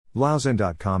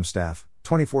Blausen.com staff,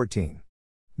 2014.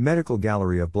 Medical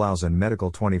Gallery of Blausen Medical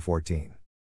 2014.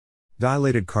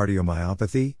 Dilated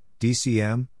cardiomyopathy,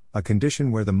 DCM, a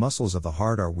condition where the muscles of the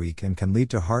heart are weak and can lead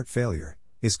to heart failure,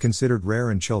 is considered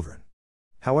rare in children.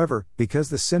 However, because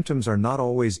the symptoms are not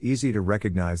always easy to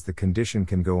recognize, the condition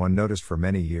can go unnoticed for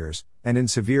many years, and in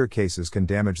severe cases can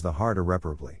damage the heart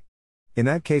irreparably. In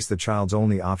that case, the child's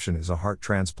only option is a heart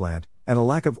transplant, and a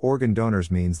lack of organ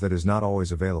donors means that is not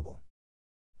always available.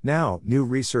 Now, new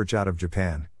research out of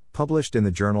Japan, published in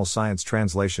the journal Science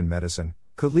Translation Medicine,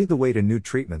 could lead the way to new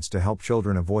treatments to help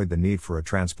children avoid the need for a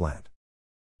transplant.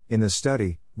 In the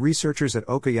study, researchers at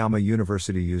Okayama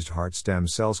University used heart stem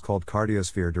cells called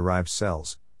cardiosphere-derived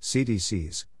cells,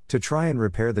 CDCs, to try and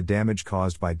repair the damage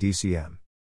caused by DCM.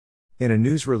 In a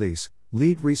news release,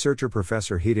 lead researcher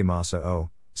Professor Hidemasa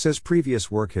O says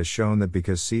previous work has shown that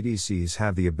because CDCs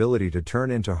have the ability to turn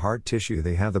into heart tissue,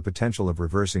 they have the potential of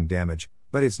reversing damage,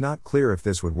 but it's not clear if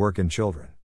this would work in children.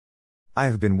 I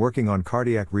have been working on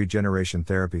cardiac regeneration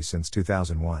therapy since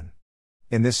 2001.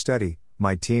 In this study,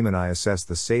 my team and I assessed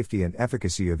the safety and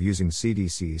efficacy of using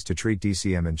CDCs to treat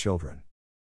DCM in children.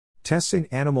 Tests in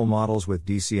animal models with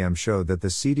DCM showed that the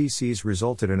CDCs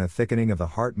resulted in a thickening of the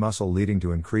heart muscle, leading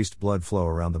to increased blood flow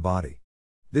around the body.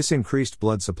 This increased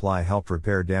blood supply helped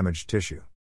repair damaged tissue.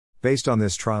 Based on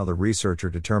this trial, the researcher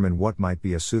determined what might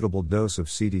be a suitable dose of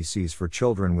CDCs for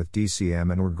children with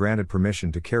DCM and were granted permission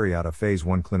to carry out a phase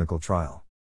 1 clinical trial.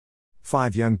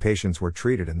 5 young patients were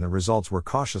treated and the results were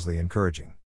cautiously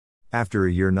encouraging. After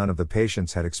a year, none of the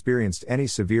patients had experienced any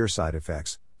severe side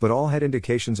effects, but all had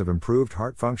indications of improved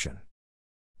heart function.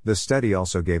 The study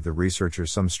also gave the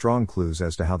researchers some strong clues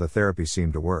as to how the therapy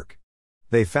seemed to work.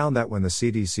 They found that when the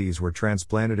CDCs were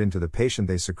transplanted into the patient,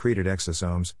 they secreted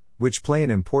exosomes, which play an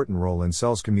important role in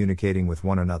cells communicating with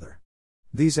one another.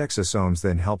 These exosomes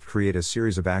then helped create a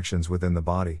series of actions within the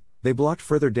body. They blocked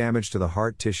further damage to the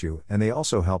heart tissue, and they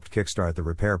also helped kickstart the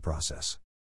repair process.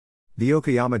 The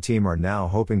Okayama team are now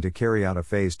hoping to carry out a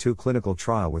phase 2 clinical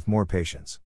trial with more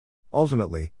patients.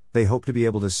 Ultimately, they hope to be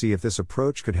able to see if this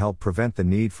approach could help prevent the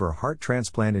need for a heart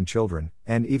transplant in children,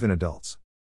 and even adults.